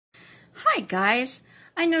Hi guys,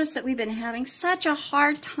 I noticed that we've been having such a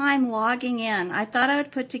hard time logging in. I thought I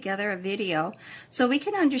would put together a video so we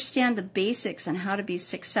can understand the basics on how to be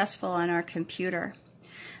successful on our computer.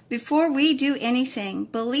 Before we do anything,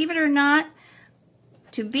 believe it or not,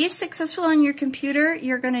 to be successful on your computer,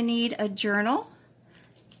 you're going to need a journal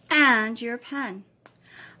and your pen.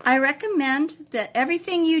 I recommend that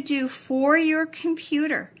everything you do for your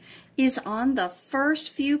computer is on the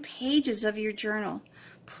first few pages of your journal.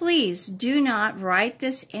 Please do not write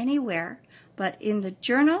this anywhere but in the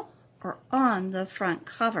journal or on the front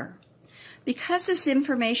cover. Because this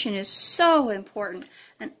information is so important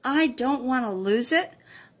and I don't want to lose it,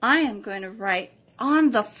 I am going to write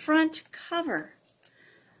on the front cover,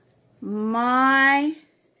 my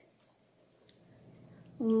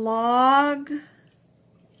log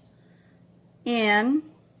in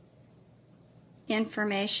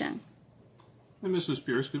information. And Mrs.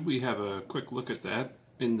 Pearce, could we have a quick look at that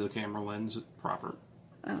in the camera lens proper?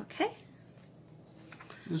 Okay.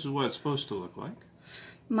 This is what it's supposed to look like.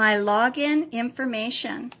 My login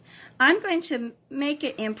information. I'm going to make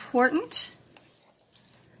it important.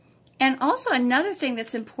 And also another thing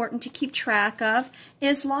that's important to keep track of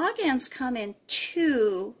is logins come in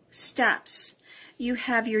 2 steps. You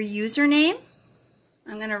have your username.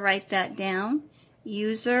 I'm going to write that down.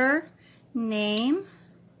 Username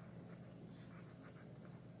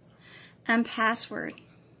and password.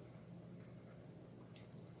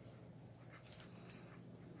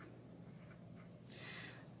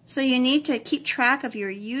 So you need to keep track of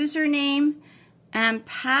your username and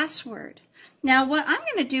password. Now what I'm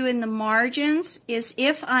going to do in the margins is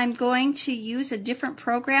if I'm going to use a different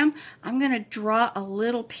program, I'm going to draw a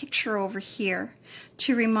little picture over here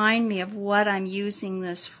to remind me of what I'm using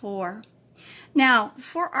this for. Now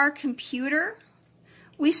for our computer,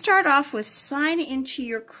 we start off with sign into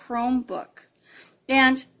your Chromebook.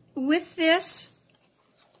 And with this,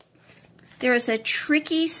 there is a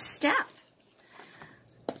tricky step.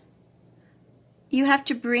 You have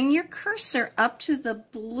to bring your cursor up to the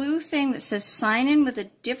blue thing that says sign in with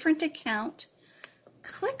a different account.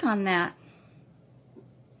 Click on that.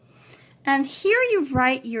 And here you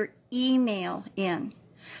write your email in.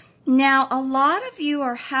 Now, a lot of you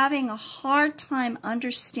are having a hard time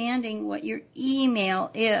understanding what your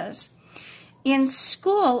email is. In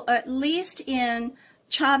school, at least in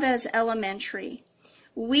Chavez Elementary,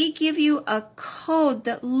 we give you a code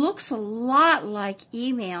that looks a lot like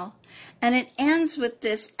email, and it ends with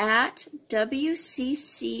this at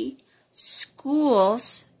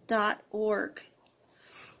wccschools.org.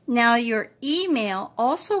 Now, your email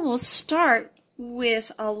also will start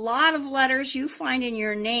with a lot of letters you find in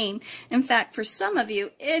your name. In fact, for some of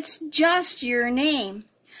you, it's just your name.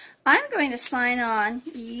 I'm going to sign on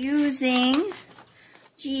using,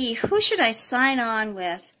 who should I sign on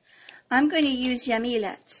with? I'm going to use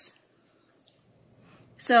Yamilet's.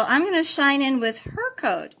 So I'm going to sign in with her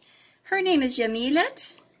code. Her name is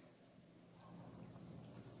Yamilet.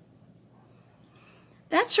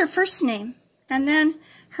 That's her first name. And then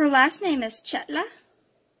her last name is Chetla.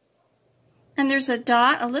 And there's a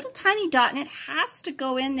dot, a little tiny dot, and it has to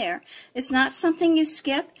go in there. It's not something you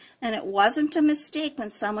skip, and it wasn't a mistake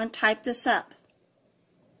when someone typed this up.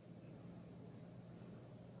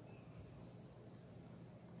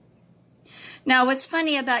 Now, what's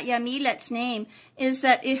funny about Yamilet's name is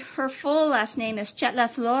that her full last name is Chetla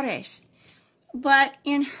Flores. But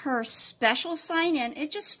in her special sign-in,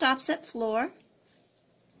 it just stops at Flor.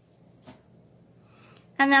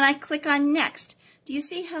 And then I click on Next. Do you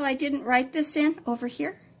see how I didn't write this in over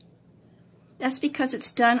here? That's because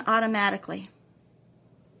it's done automatically.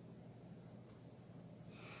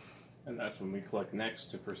 And that's when we click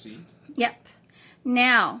Next to proceed? Yep.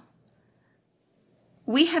 Now,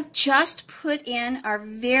 we have just put in our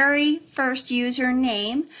very first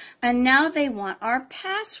username, and now they want our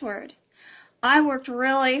password. I worked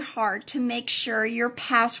really hard to make sure your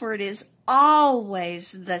password is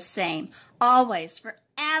always the same, always, for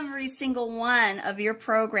every single one of your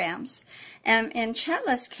programs. And in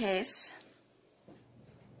Chetla's case,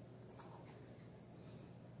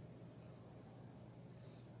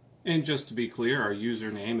 and just to be clear, our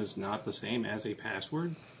username is not the same as a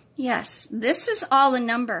password? yes, this is all a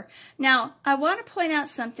number. Now, I want to point out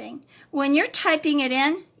something. When you're typing it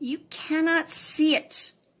in, you cannot see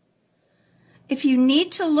it. If you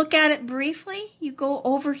need to look at it briefly, you go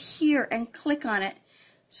over here and click on it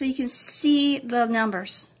so you can see the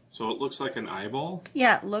numbers. So it looks like an eyeball?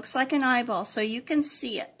 Yeah, it looks like an eyeball, so you can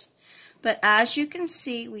see it. But as you can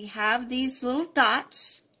see, we have these little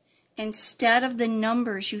dots instead of the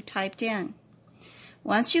numbers you typed in.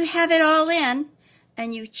 Once you have it all in,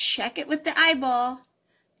 and you check it with the eyeball,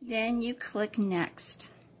 Then you click Next.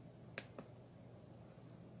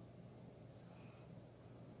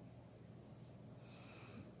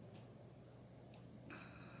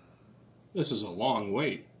 This is a long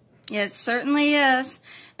wait. It certainly is.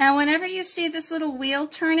 And whenever you see this little wheel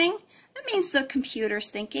turning, that means the computer's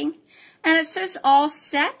thinking. And it says all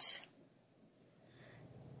set.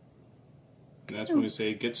 And that's when you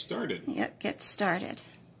say get started. Yep, get started.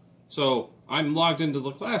 So I'm logged into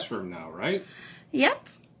the classroom now, right? Yep.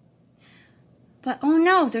 But oh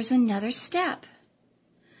no, there's another step.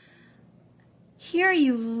 Here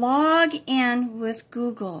you log in with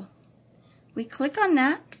Google. We click on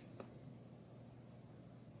that.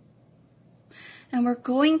 And we're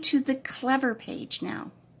going to the Clever page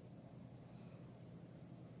now.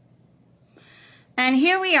 And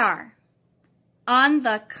here we are on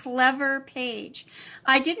the Clever page.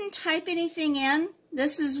 I didn't type anything in.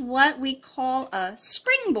 This is what we call a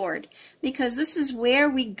springboard because this is where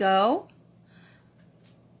we go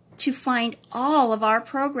to find all of our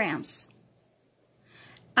programs.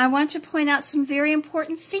 I want to point out some very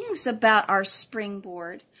important things about our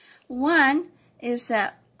springboard. One is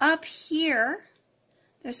that up here,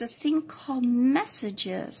 there's a thing called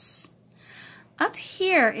Messages. Up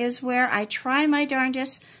here is where I try my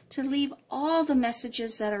darndest to leave all the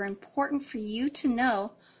messages that are important for you to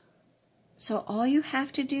know. So all you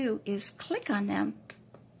have to do is click on them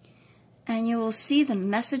and you will see the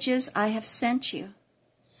messages I have sent you.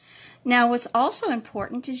 Now what's also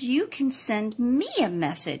important is you can send me a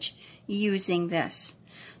message using this.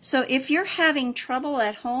 So if you're having trouble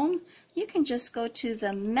at home, you can just go to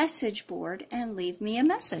the message board and leave me a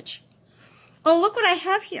message. Oh, look what I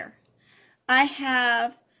have here. I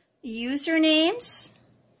have usernames.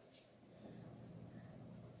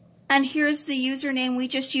 And here's the username we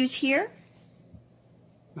just used here.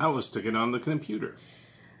 That was to get on the computer.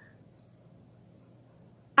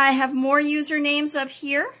 I have more usernames up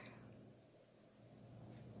here.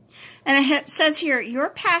 And it says here, your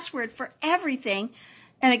password for everything.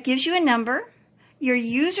 And it gives you a number. Your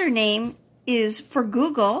username is for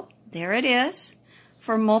Google. There it is.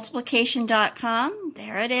 For multiplication.com.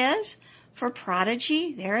 There it is. For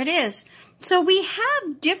Prodigy. There it is. So we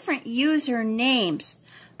have different usernames,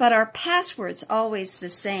 but our password's always the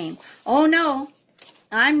same. Oh no,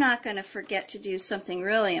 I'm not going to forget to do something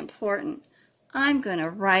really important. I'm going to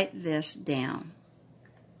write this down.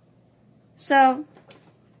 So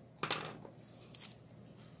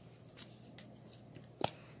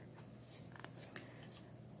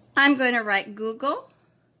I'm going to write Google,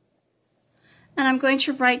 and I'm going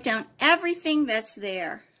to write down everything that's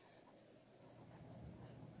there.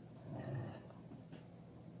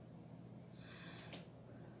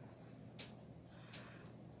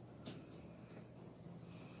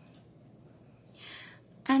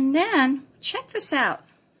 And then, check this out.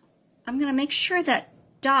 I'm going to make sure that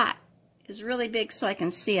dot is really big so I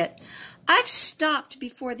can see it. I've stopped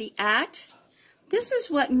before the @ This is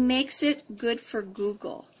what makes it good for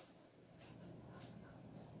Google.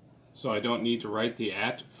 So I don't need to write the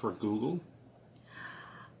 @ for Google?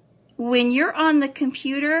 When you're on the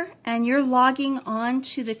computer and you're logging on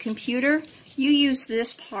to the computer, you use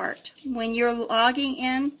this part. When you're logging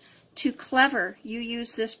in to Clever, you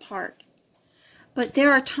use this part. But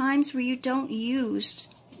there are times where you don't use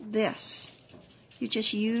this. You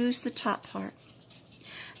just use the top part.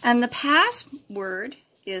 And the password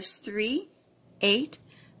is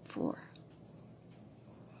 384.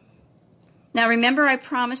 Now remember I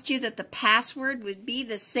promised you that the password would be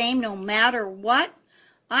the same no matter what?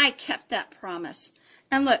 I kept that promise.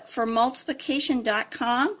 And look, for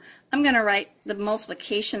multiplication.com, I'm going to write the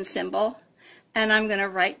multiplication symbol, and I'm going to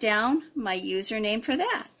write down my username for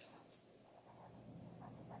that.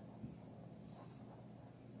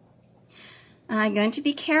 I'm going to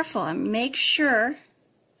be careful and make sure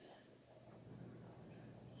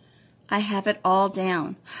I have it all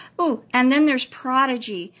down. Oh, and then there's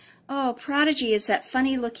Prodigy. Oh, Prodigy is that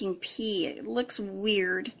funny looking P. It looks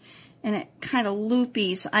weird and it kind of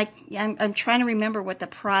loopies. I'm trying to remember what the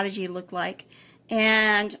Prodigy looked like.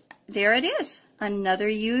 And there it is, another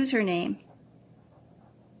username.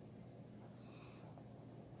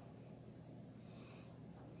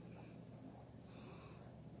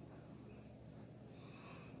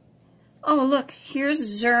 Oh, look, here's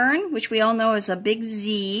Zern, which we all know is a big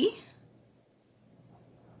Z.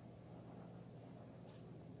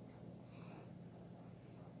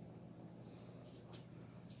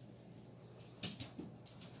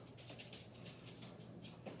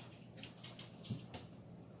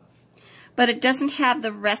 But it doesn't have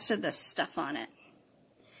the rest of the stuff on it.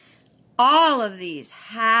 all of these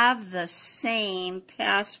have the same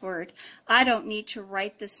password. I don't need to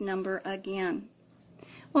write this number again.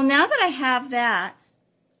 Well, now that I have that,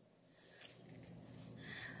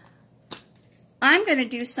 I'm going to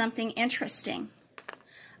do something interesting.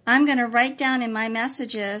 I'm going to write down in my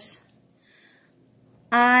messages,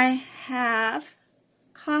 I have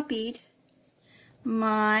copied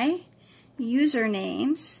my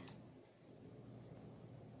usernames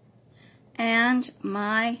and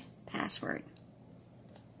my password.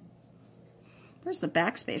 Where's the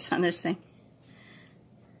backspace on this thing?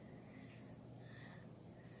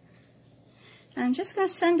 I'm just going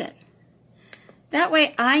to send it. That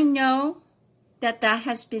way I know that that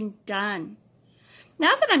has been done.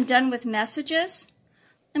 Now that I'm done with messages,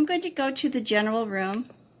 I'm going to go to the general room.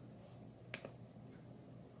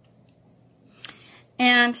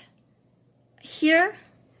 And here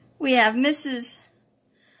we have Mrs.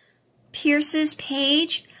 Pearce's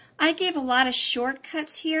page. I gave a lot of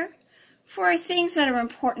shortcuts here for things that are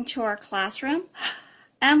important to our classroom.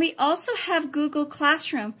 And we also have Google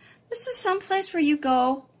Classroom. This is someplace where you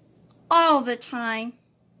go all the time.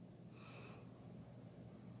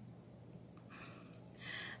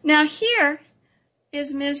 Now here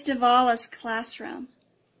is Ms. Davala's classroom.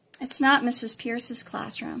 It's not Mrs. Pearce's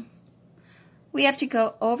classroom. We have to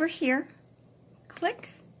go over here, click,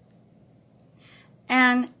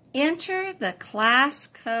 and enter the class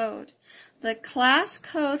code. The class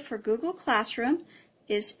code for Google Classroom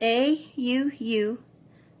is AUUCROS.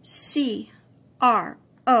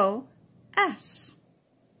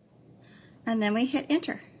 And then we hit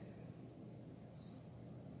enter.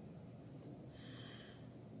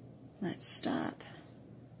 Let's stop.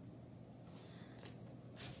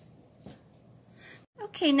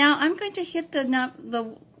 Okay, now I'm going to hit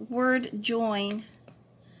the word join.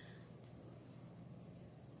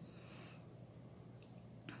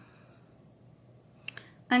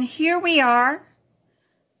 And here we are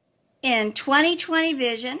in 20/20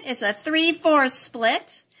 vision. It's a 3/4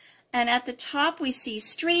 split. And at the top we see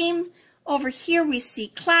stream. Over here we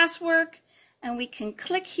see classwork. And we can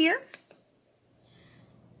click here.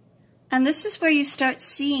 And this is where you start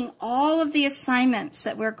seeing all of the assignments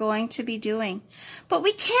that we're going to be doing. But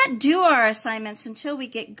we can't do our assignments until we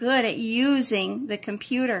get good at using the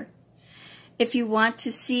computer. If you want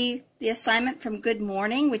to see the assignment from Good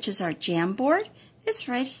Morning, which is our Jamboard, it's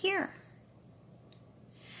right here.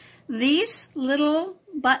 These little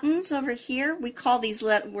buttons over here, we call these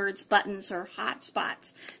words buttons or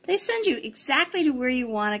hotspots. They send you exactly to where you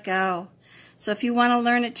want to go. So if you want to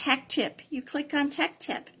learn a tech tip, you click on Tech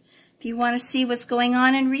Tip. If you want to see what's going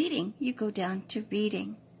on in reading, you go down to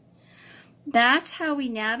reading. That's how we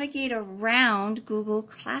navigate around Google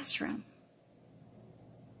Classroom.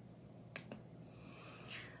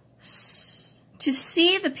 To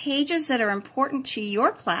see the pages that are important to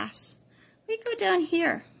your class, we go down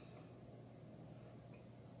here.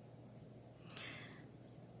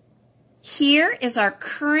 Here is our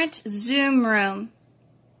current Zoom room.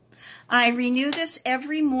 I renew this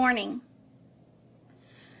every morning.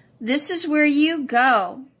 This is where you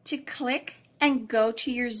go to click and go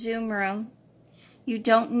to your Zoom room. You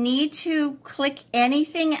don't need to click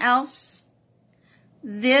anything else.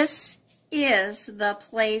 This is the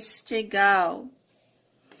place to go.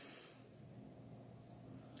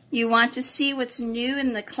 You want to see what's new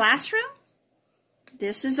in the classroom?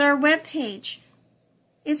 This is our web page.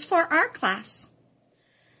 It's for our class.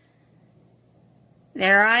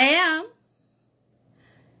 There I am.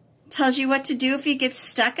 Tells you what to do if you get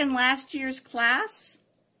stuck in last year's class.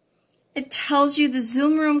 It tells you the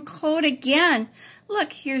Zoom room code again.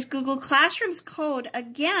 Look, here's Google Classroom's code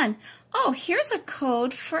again. Oh, here's a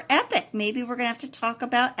code for Epic. Maybe we're going to have to talk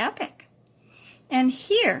about Epic. And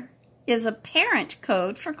here is a parent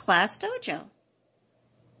code for Class Dojo.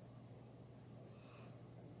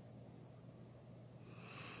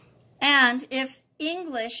 And if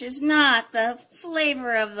English is not the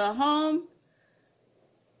flavor of the home,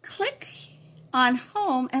 click on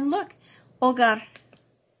home and look, hogar.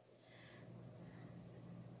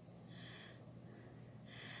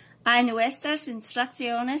 Hay nuestras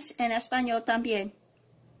instrucciones en español también.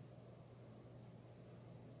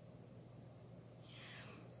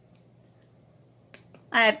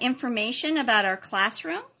 I have information about our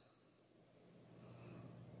classroom,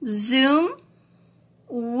 Zoom,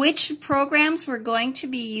 which programs we're going to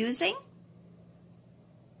be using,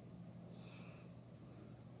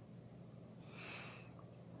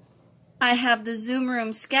 I have the Zoom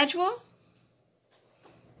room schedule.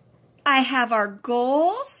 I have our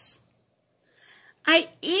goals. I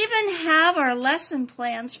even have our lesson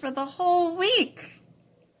plans for the whole week.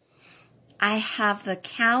 I have the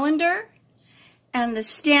calendar and the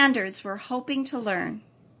standards we're hoping to learn.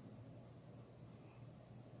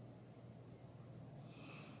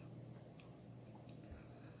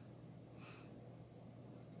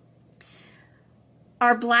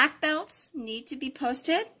 Our black belts need to be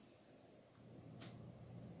posted,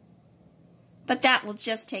 but that will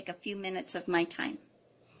just take a few minutes of my time.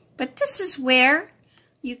 But this is where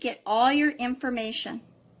you get all your information.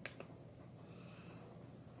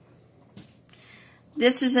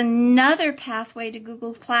 This is another pathway to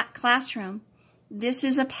Google Classroom. This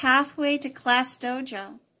is a pathway to Class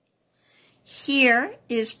Dojo. Here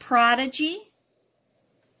is Prodigy.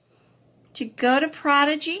 To go to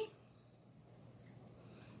Prodigy,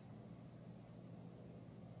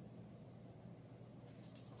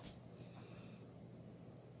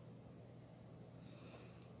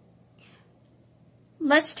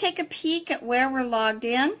 let's take a peek at where we're logged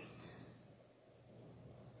in.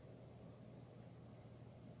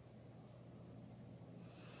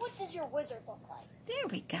 What does your wizard look like? There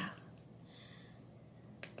we go.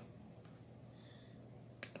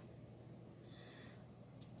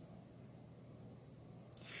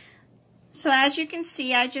 So as you can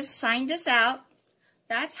see, I just signed us out.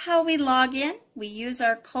 That's how we log in. We use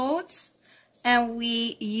our codes, and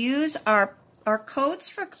we use our codes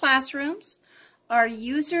for classrooms. Our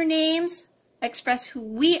usernames express who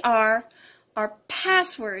we are. Our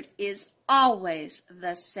password is always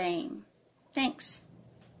the same. Thanks.